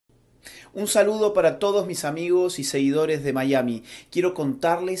Un saludo para todos mis amigos y seguidores de Miami. Quiero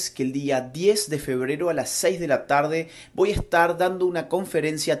contarles que el día 10 de febrero a las 6 de la tarde voy a estar dando una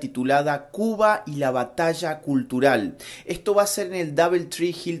conferencia titulada Cuba y la batalla cultural. Esto va a ser en el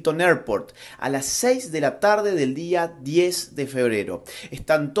Doubletree Hilton Airport a las 6 de la tarde del día 10 de febrero.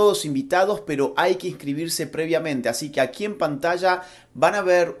 Están todos invitados, pero hay que inscribirse previamente, así que aquí en pantalla van a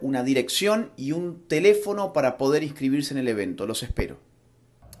ver una dirección y un teléfono para poder inscribirse en el evento. Los espero.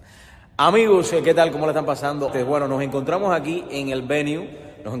 Amigos, ¿qué tal? ¿Cómo le están pasando? Bueno, nos encontramos aquí en el venue,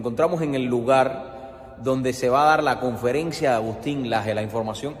 nos encontramos en el lugar donde se va a dar la conferencia de Agustín Laje. La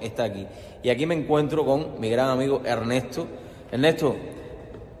información está aquí. Y aquí me encuentro con mi gran amigo Ernesto. Ernesto,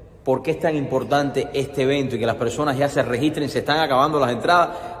 ¿por qué es tan importante este evento y que las personas ya se registren? Se están acabando las entradas.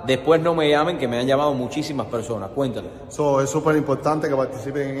 Después no me llamen, que me han llamado muchísimas personas. Cuéntame. Es súper importante que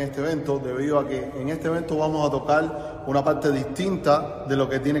participen en este evento, debido a que en este evento vamos a tocar una parte distinta de lo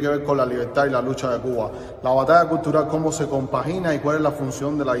que tiene que ver con la libertad y la lucha de Cuba. La batalla cultural, cómo se compagina y cuál es la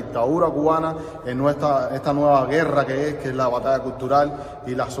función de la dictadura cubana en esta nueva guerra que es la batalla cultural,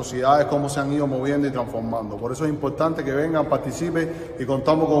 y las sociedades cómo se han ido moviendo y transformando. Por eso es importante que vengan, participen, y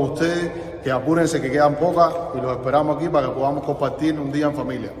contamos con ustedes, que apúrense, que quedan pocas, y los esperamos aquí para que podamos compartir un día en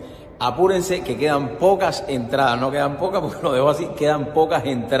familia. Apúrense, que quedan pocas entradas, no quedan pocas porque lo dejo así, quedan pocas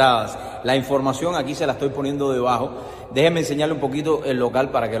entradas. La información aquí se la estoy poniendo debajo. Déjenme enseñarle un poquito el local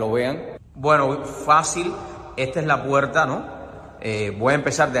para que lo vean. Bueno, fácil, esta es la puerta, ¿no? Voy a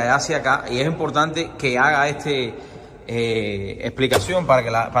empezar de allá hacia acá, y es importante que haga explicación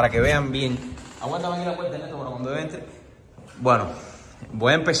para que vean bien. Aguántame aquí la puerta, Ernesto, para cuando entre. Bueno,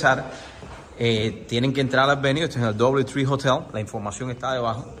 voy a empezar. Tienen que entrar al venue, esto es el Doubletree Hotel, la información está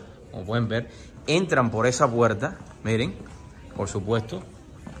debajo. Como pueden ver, entran por esa puerta, miren, por supuesto,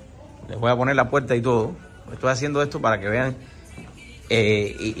 les voy a poner la puerta y todo. Estoy haciendo esto para que vean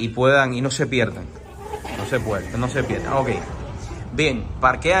y puedan, y no se pierdan, no se pierdan. Ok, bien,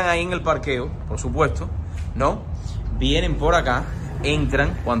 parquean ahí en el parqueo, por supuesto, ¿no? Vienen por acá,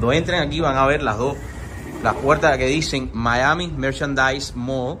 entran, cuando entren aquí van a ver las puertas que dicen Miami Merchandise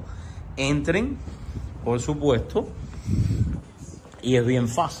Mall. Entren, por supuesto, y es bien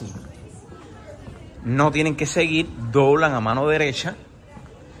fácil. No tienen que seguir, doblan a mano derecha.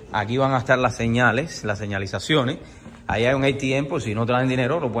 Aquí van a estar las señales, las señalizaciones. Ahí hay un ATM, por si no traen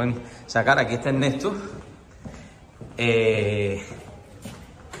dinero, lo pueden sacar. Aquí está Ernesto.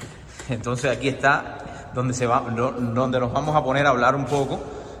 Entonces aquí está donde nos vamos a poner a hablar un poco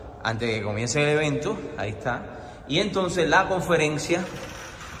antes de que comience el evento. Ahí está. Y entonces la conferencia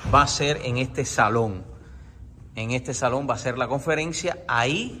va a ser en este salón. En este salón va a ser la conferencia.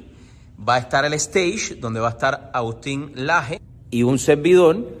 Ahí va a estar el stage donde va a estar Agustín Laje y un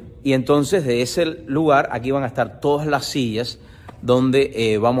servidor. Y entonces de ese lugar aquí van a estar todas las sillas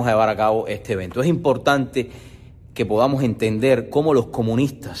donde vamos a llevar a cabo este evento. Es importante que podamos entender cómo los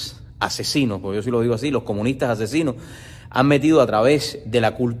comunistas asesinos, porque yo sí lo digo así, los comunistas asesinos han metido a través de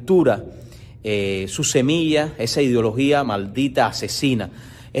la cultura su semilla, esa ideología maldita asesina.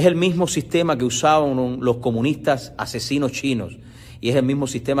 Es el mismo sistema que usaban los comunistas asesinos chinos, y es el mismo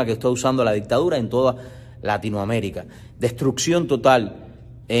sistema que está usando la dictadura en toda Latinoamérica. Destrucción total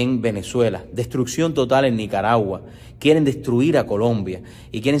en Venezuela, destrucción total en Nicaragua. Quieren destruir a Colombia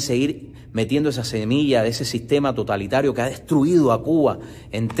y quieren seguir metiendo esa semilla de ese sistema totalitario que ha destruido a Cuba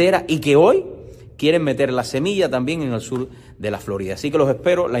entera, y que hoy quieren meter la semilla también en el sur de la Florida. Así que los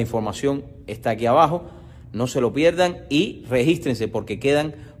espero, la información está aquí abajo. No se lo pierdan y regístrense porque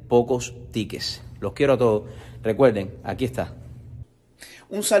quedan pocos tickets. Los quiero a todos. Recuerden, aquí está.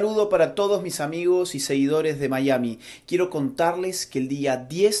 Un saludo para todos mis amigos y seguidores de Miami. Quiero contarles que el día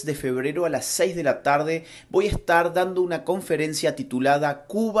 10 de febrero a las 6 de la tarde voy a estar dando una conferencia titulada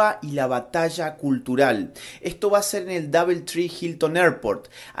Cuba y la batalla cultural. Esto va a ser en el Doubletree Hilton Airport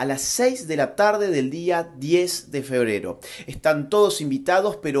a las 6 de la tarde del día 10 de febrero. Están todos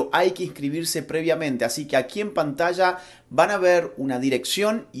invitados, pero hay que inscribirse previamente, así que aquí en pantalla van a ver una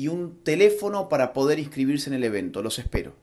dirección y un teléfono para poder inscribirse en el evento. Los espero.